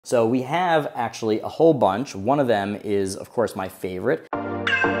So we have actually a whole bunch. One of them is, of course, my favorite.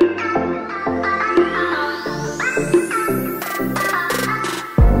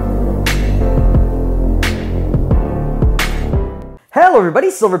 Hello everybody,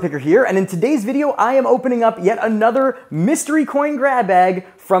 Silverpicker here, and in today's video I am opening up yet another mystery coin grab bag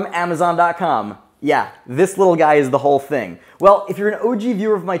from Amazon.com. Yeah, this little guy is the whole thing. Well, if you're an OG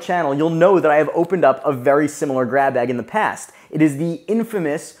viewer of my channel, you'll know that I have opened up a very similar grab bag in the past. It is the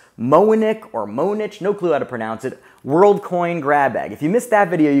infamous Moenich or Moenich, no clue how to pronounce it, World Coin grab bag. If you missed that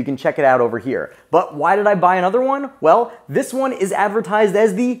video, you can check it out over here. But why did I buy another one? Well, this one is advertised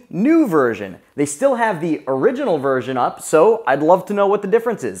as the new version. They still have the original version up, so I'd love to know what the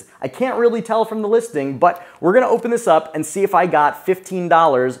difference is. I can't really tell from the listing, but we're gonna open this up and see if I got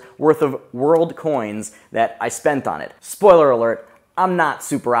 $15 worth of world coins that I spent on it. Spoiler alert, I'm not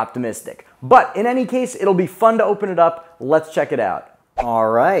super optimistic. But in any case, it'll be fun to open it up. Let's check it out. All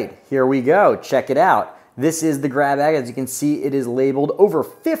right, here we go. Check it out. This is the grab bag. As you can see, it is labeled over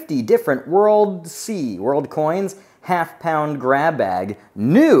 50 different world coins, half-pound grab bag,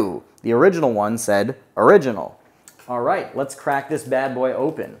 new. The original one said original. All right, let's crack this bad boy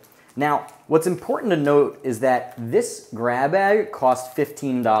open. Now, what's important to note is that this grab bag cost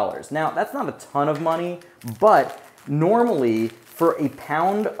 $15. Now, that's not a ton of money, but normally for a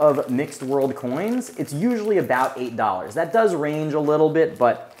pound of mixed world coins, it's usually about $8. That does range a little bit,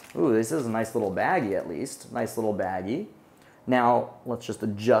 but ooh, this is a nice little baggie at least. Nice little baggie. Now, let's just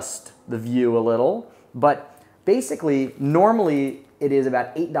adjust the view a little. But basically, normally it is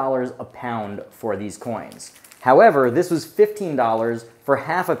about $8 a pound for these coins. However, this was $15 for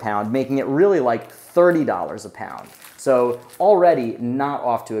half a pound, making it really like $30 a pound. So already not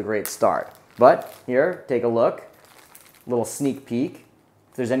off to a great start. But here, take a look. Little sneak peek.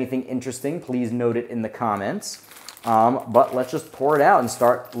 If there's anything interesting, please note it in the comments. But let's just pour it out and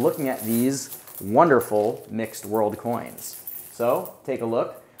start looking at these wonderful mixed world coins. So take a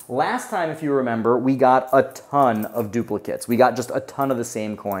look. Last time, if you remember, we got a ton of duplicates. We got just a ton of the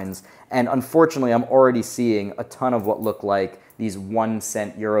same coins. And unfortunately, I'm already seeing a ton of what look like these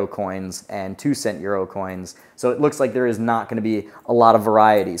 1-cent euro coins and 2-cent euro coins. So it looks like there is not going to be a lot of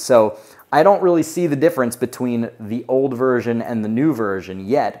variety. So I don't really see the difference between the old version and the new version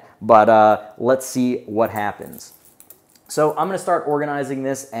yet, but let's see what happens. So I'm going to start organizing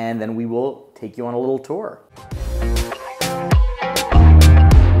this, and then we will take you on a little tour.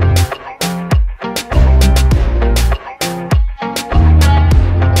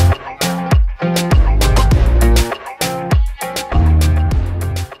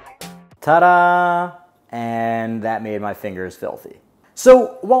 Ta-da! And that made my fingers filthy.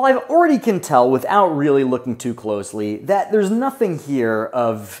 So while I already can tell without really looking too closely that there's nothing here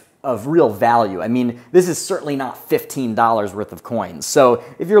of real value. I mean, this is certainly not $15 worth of coins. So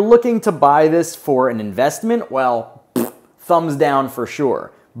if you're looking to buy this for an investment, well, thumbs down for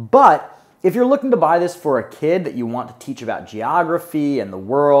sure. But if you're looking to buy this for a kid that you want to teach about geography and the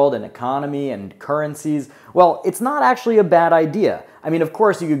world and economy and currencies, well, it's not actually a bad idea. I mean, of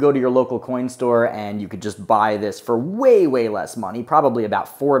course, you could go to your local coin store and you could just buy this for way, way less money, probably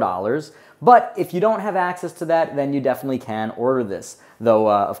about $4. But if you don't have access to that, then you definitely can order this. Though,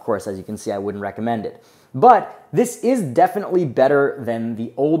 of course, as you can see, I wouldn't recommend it. But this is definitely better than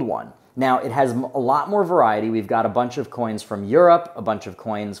the old one. Now, it has a lot more variety. We've got a bunch of coins from Europe, a bunch of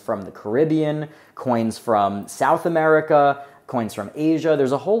coins from the Caribbean, coins from South America, coins from Asia.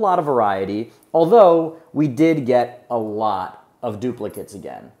 There's a whole lot of variety, although we did get a lot of duplicates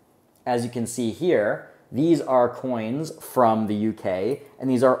again. As you can see here, these are coins from the UK, and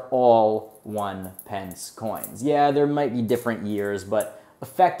these are all 1p coins. Yeah, there might be different years, but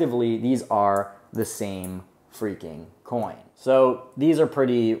effectively, these are the same freaking coin. So these are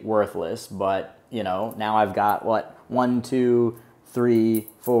pretty worthless, but you know, now I've got what? 1, 2, 3,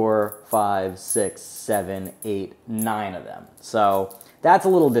 4, 5, 6, 7, 8, 9 of them. So that's a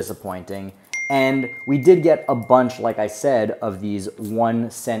little disappointing. And we did get a bunch, like I said, of these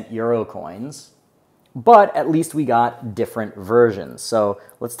 1-cent euro coins, but at least we got different versions. So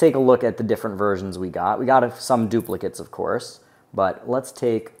let's take a look at the different versions we got. We got some duplicates, of course, but let's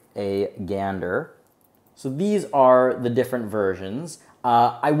take a gander. So these are the different versions.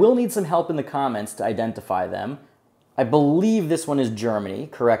 I will need some help in the comments to identify them. I believe this one is Germany.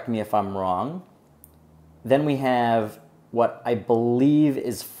 Correct me if I'm wrong. Then we have what I believe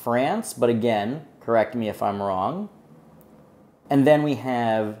is France, but again, correct me if I'm wrong. And then we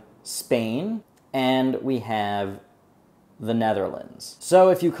have Spain, and we have the Netherlands. So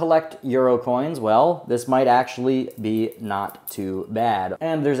if you collect euro coins, well, this might actually be not too bad.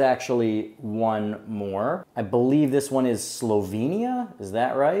 And there's actually one more. I believe this one is Slovenia, is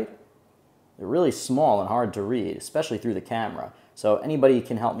that right? They're really small and hard to read, especially through the camera. So anybody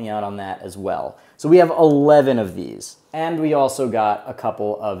can help me out on that as well. So we have 11 of these. And we also got a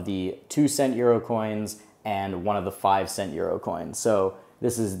couple of the 2-cent euro coins and one of the 5-cent euro coins. So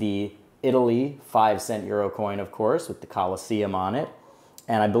this is the Italy 5-cent euro coin, of course, with the Colosseum on it.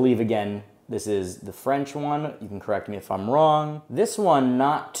 And I believe, again, this is the French one. You can correct me if I'm wrong. This one,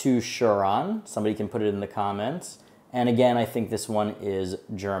 not too sure on. Somebody can put it in the comments. And again, I think this one is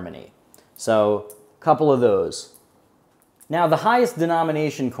Germany. So a couple of those. Now, the highest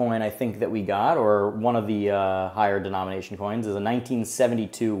denomination coin I think that we got, or one of the higher denomination coins, is a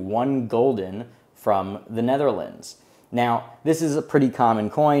 1972 1 gulden from the Netherlands. Now, this is a pretty common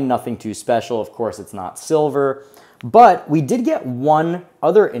coin, nothing too special. Of course, it's not silver. But we did get one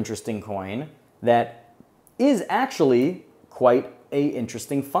other interesting coin that is actually quite an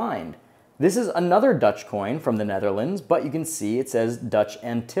interesting find. This is another Dutch coin from the Netherlands, but you can see it says Dutch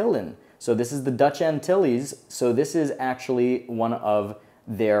Antillen. So this is the Dutch Antilles, so this is actually one of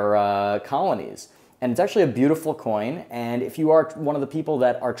their colonies. And it's actually a beautiful coin, and if you are one of the people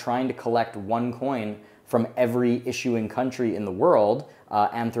that are trying to collect one coin from every issuing country in the world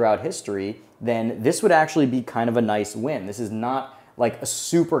and throughout history, then this would actually be kind of a nice win. This is not like a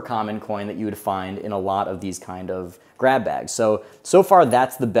super common coin that you would find in a lot of these kind of grab bags. So far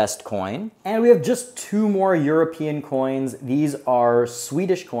that's the best coin. And we have just 2 more European coins. These are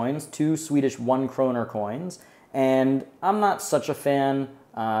Swedish coins, 2 Swedish 1 kroner coins. And I'm not such a fan.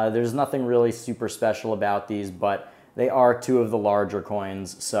 There's nothing really super special about these, but they are 2 of the larger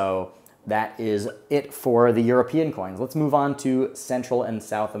coins. So that is it for the European coins. Let's move on to Central and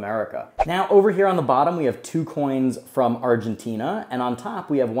South America. Now, over here on the bottom, we have 2 coins from Argentina, and on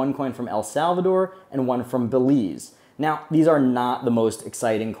top, we have 1 coin from El Salvador and 1 from Belize. Now, these are not the most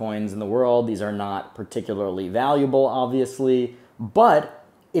exciting coins in the world. These are not particularly valuable, obviously, but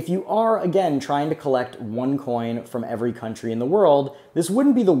if you are, again, trying to collect 1 coin from every country in the world, this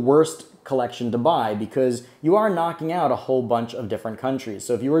wouldn't be the worst collection to buy because you are knocking out a whole bunch of different countries.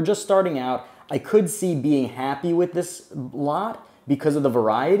 So if you were just starting out, I could see being happy with this lot because of the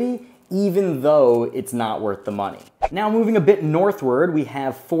variety, even though it's not worth the money. Now moving a bit northward, we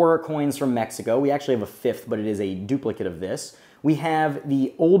have 4 coins from Mexico. We actually have a 5th, but it is a duplicate of this. We have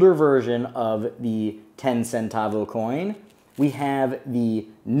the older version of the 10 centavo coin. We have the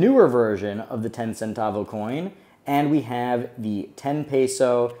newer version of the 10 centavo coin, and we have the 10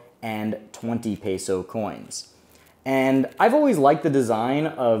 peso and 20 peso coins. And I've always liked the design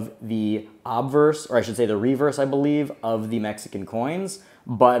of the obverse, or I should say the reverse, I believe, of the Mexican coins,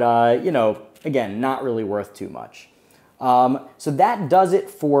 but you know, again, not really worth too much. So that does it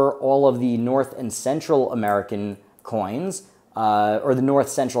for all of the North and Central American coins, or the North,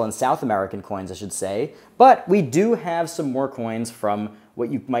 Central, and South American coins, I should say. But we do have some more coins from what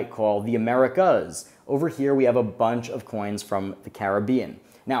you might call the Americas. Over here, we have a bunch of coins from the Caribbean.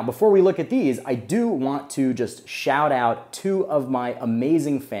 Now, before we look at these, I do want to just shout out 2 of my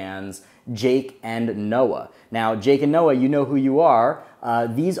amazing fans, Jake and Noah. Now, Jake and Noah, you know who you are.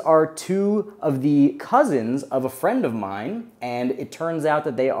 These are 2 of the cousins of a friend of mine, and it turns out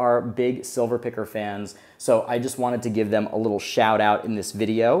that they are big Silver Picker fans, so I just wanted to give them a little shout out in this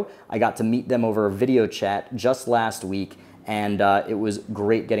video. I got to meet them over a video chat just last week, and it was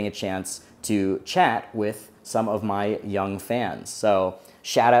great getting a chance to chat with some of my young fans. So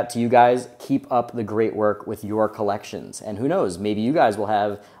shout out to you guys. Keep up the great work with your collections. And who knows, maybe you guys will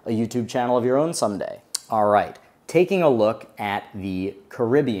have a YouTube channel of your own someday. All right, taking a look at the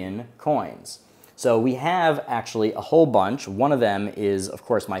Caribbean coins. So we have actually a whole bunch. One of them is, of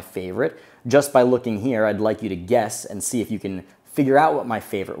course, my favorite. Just by looking here, I'd like you to guess and see if you can figure out what my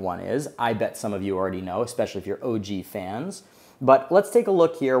favorite one is. I bet some of you already know, especially if you're OG fans. But let's take a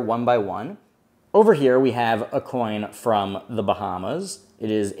look here one by one. Over here, we have a coin from the Bahamas. It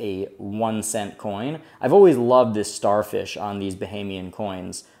is a 1-cent coin. I've always loved this starfish on these Bahamian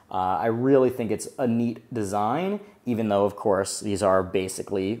coins. I really think it's a neat design, even though, of course, these are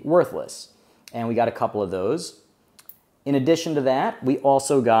basically worthless. And we got a couple of those. In addition to that, we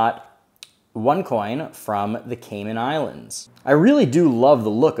also got 1 coin from the Cayman Islands. I really do love the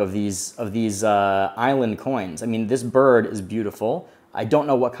look of these island coins. I mean, this bird is beautiful. I don't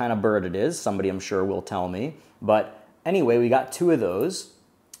know what kind of bird it is. Somebody, I'm sure, will tell me. But anyway, we got 2 of those.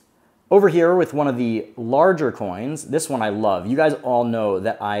 Over here with one of the larger coins, this one I love. You guys all know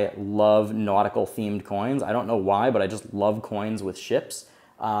that I love nautical themed coins. I don't know why, but I just love coins with ships.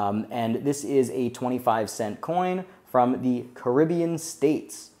 And this is a 25-cent coin from the Caribbean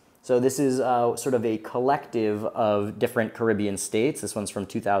states. So this is sort of a collective of different Caribbean states. This one's from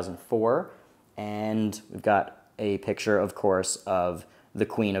 2004. And we've got a picture, of course, of the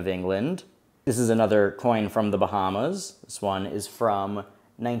Queen of England. This is another coin from the Bahamas. This one is from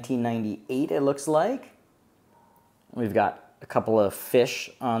 1998, it looks like. We've got a couple of fish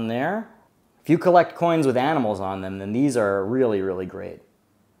on there. If you collect coins with animals on them, then these are really, really great.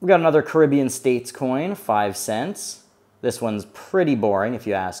 We've got another Caribbean states coin, 5 cents. This one's pretty boring, if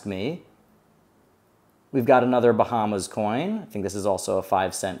you ask me. We've got another Bahamas coin. I think this is also a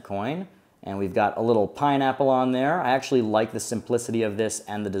 5-cent coin. And we've got a little pineapple on there. I actually like the simplicity of this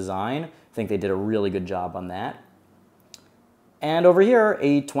and the design. I think they did a really good job on that. And over here,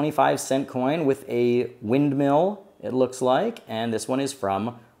 a 25-cent coin with a windmill, it looks like. And this one is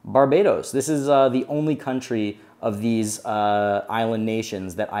from Barbados. This is the only country of these island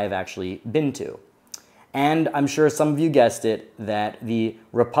nations that I've actually been to. And I'm sure some of you guessed it, that the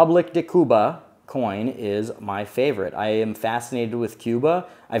Republic de Cuba coin is my favorite. I am fascinated with Cuba.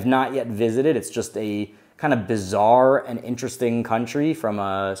 I've not yet visited. It's just a kind of bizarre and interesting country from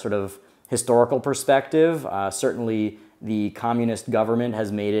a sort of historical perspective. Certainly the communist government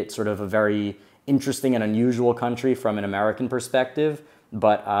has made it sort of a very interesting and unusual country from an American perspective.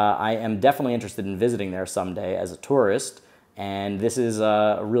 But I am definitely interested in visiting there someday as a tourist. And this is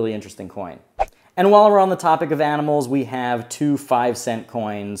a really interesting coin. And while we're on the topic of animals, we have 2 5-cent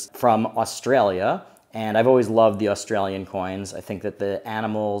coins from Australia. And I've always loved the Australian coins. I think that the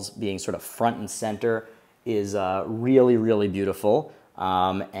animals being sort of front and center is really, really beautiful.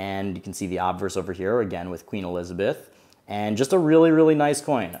 And you can see the obverse over here, again, with Queen Elizabeth. And just a really, really nice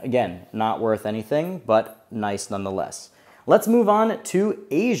coin. Again, not worth anything, but nice nonetheless. Let's move on to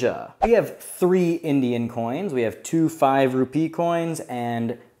Asia. We have 3 Indian coins. We have 2 5 rupee coins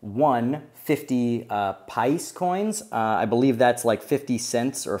and 1 50 pice coins. I believe that's like 50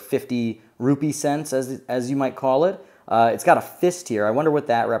 cents or 50 rupee cents, as you might call it. It's got a fist here. I wonder what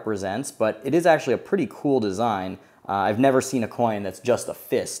that represents, but it is actually a pretty cool design. I've never seen a coin that's just a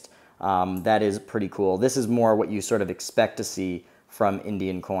fist. That is pretty cool. This is more what you sort of expect to see from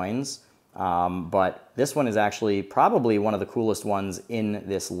Indian coins. But this one is actually probably one of the coolest ones in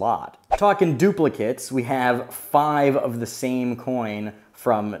this lot. Talking duplicates, we have 5 of the same coin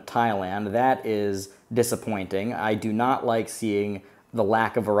from Thailand. That is disappointing. I do not like seeing the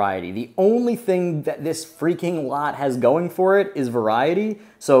lack of variety. The only thing that this freaking lot has going for it is variety.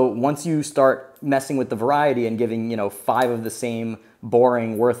 So once you start messing with the variety and giving, 5 of the same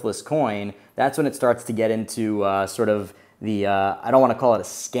boring, worthless coin, that's when it starts to get into sort of the, I don't want to call it a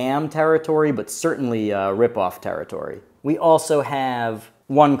scam territory, but certainly rip-off territory. We also have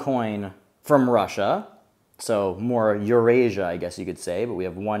 1 coin from Russia. So more Eurasia, I guess you could say, but we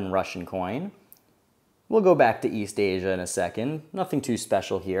have 1 Russian coin. We'll go back to East Asia in a second. Nothing too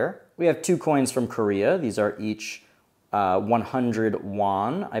special here. We have 2 coins from Korea. These are each 100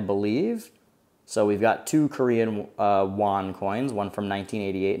 won, I believe. So we've got 2 Korean won coins, one from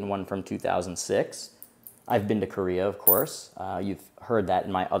 1988 and one from 2006. I've been to Korea, of course. You've heard that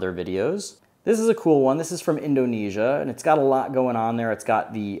in my other videos. This is a cool one. This is from Indonesia, and it's got a lot going on there. It's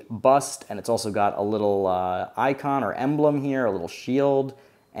got the bust, and it's also got a little icon or emblem here, a little shield.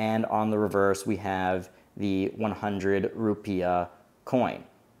 And on the reverse, we have the 100 rupiah coin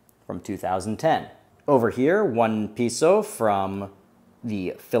from 2010. Over here, 1 piso from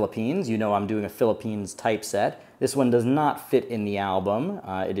the Philippines. You know I'm doing a Philippines typeset. This one does not fit in the album.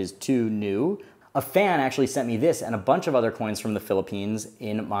 It is too new. A fan actually sent me this and a bunch of other coins from the Philippines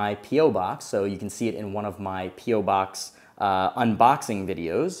in my P.O. box, so you can see it in one of my P.O. box unboxing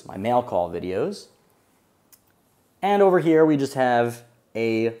videos, my mail call videos. And over here we just have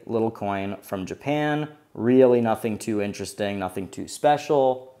a little coin from Japan. Really nothing too interesting, nothing too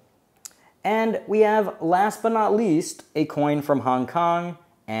special. And we have, last but not least, a coin from Hong Kong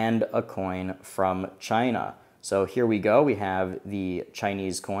and a coin from China. So here we go, we have the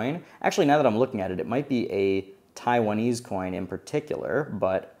Chinese coin. Actually, now that I'm looking at it, it might be a Taiwanese coin in particular,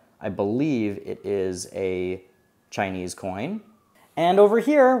 but I believe it is a Chinese coin. And over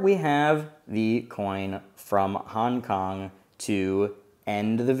here, we have the coin from Hong Kong to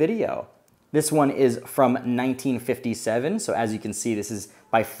end the video. This one is from 1957, so as you can see, this is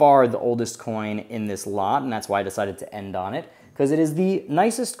by far the oldest coin in this lot, and that's why I decided to end on it, because it is the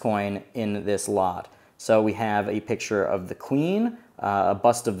nicest coin in this lot. So we have a picture of the Queen, a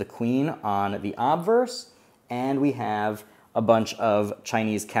bust of the Queen on the obverse, and we have a bunch of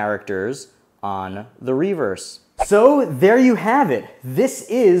Chinese characters on the reverse. So there you have it. This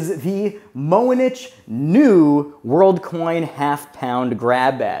is the Moenich new World Coin half-pound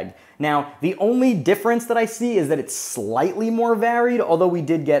grab bag. Now, the only difference that I see is that it's slightly more varied, although we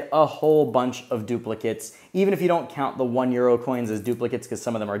did get a whole bunch of duplicates. Even if you don't count the €1 coins as duplicates, because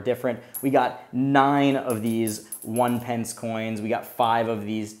some of them are different, we got 9 of these 1p coins, we got 5 of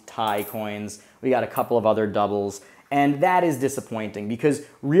these Thai coins, we got a couple of other doubles, and that is disappointing because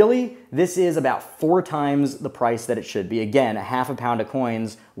really this is about 4 times the price that it should be. Again, a half a pound of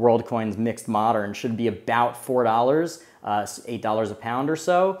coins, world coins mixed modern, should be about $4, $8 a pound or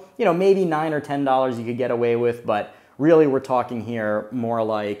so. You know, maybe $9 or $10 you could get away with, but really we're talking here more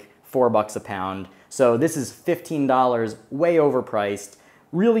like $4 a pound. So this is $15, way overpriced.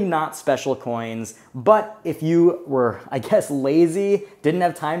 Really not special coins, but if you were, I guess, lazy, didn't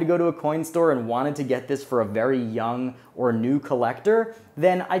have time to go to a coin store and wanted to get this for a very young or new collector,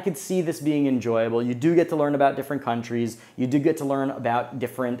 then I could see this being enjoyable. You do get to learn about different countries. You do get to learn about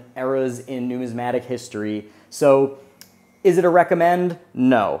different eras in numismatic history. So is it a recommend?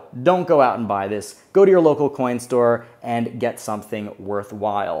 No. Don't go out and buy this. Go to your local coin store and get something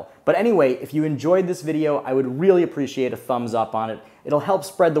worthwhile. But anyway, if you enjoyed this video, I would really appreciate a thumbs up on it. It'll help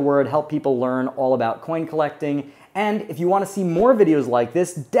spread the word, help people learn all about coin collecting. And if you want to see more videos like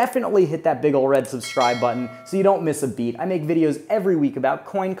this, definitely hit that big ol' red subscribe button so you don't miss a beat. I make videos every week about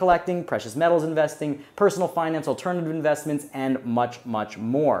coin collecting, precious metals investing, personal finance, alternative investments, and much, much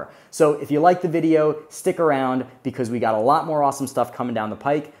more. So if you like the video, stick around because we got a lot more awesome stuff coming down the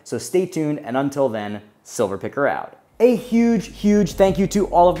pike. So stay tuned, and until then, Silver Picker out. A huge, huge thank you to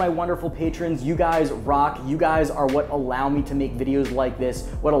all of my wonderful patrons. You guys rock. You guys are what allow me to make videos like this,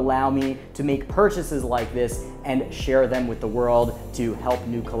 what allow me to make purchases like this and share them with the world to help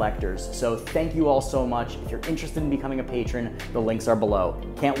new collectors. So thank you all so much. If you're interested in becoming a patron, the links are below.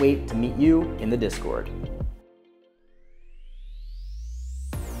 Can't wait to meet you in the Discord.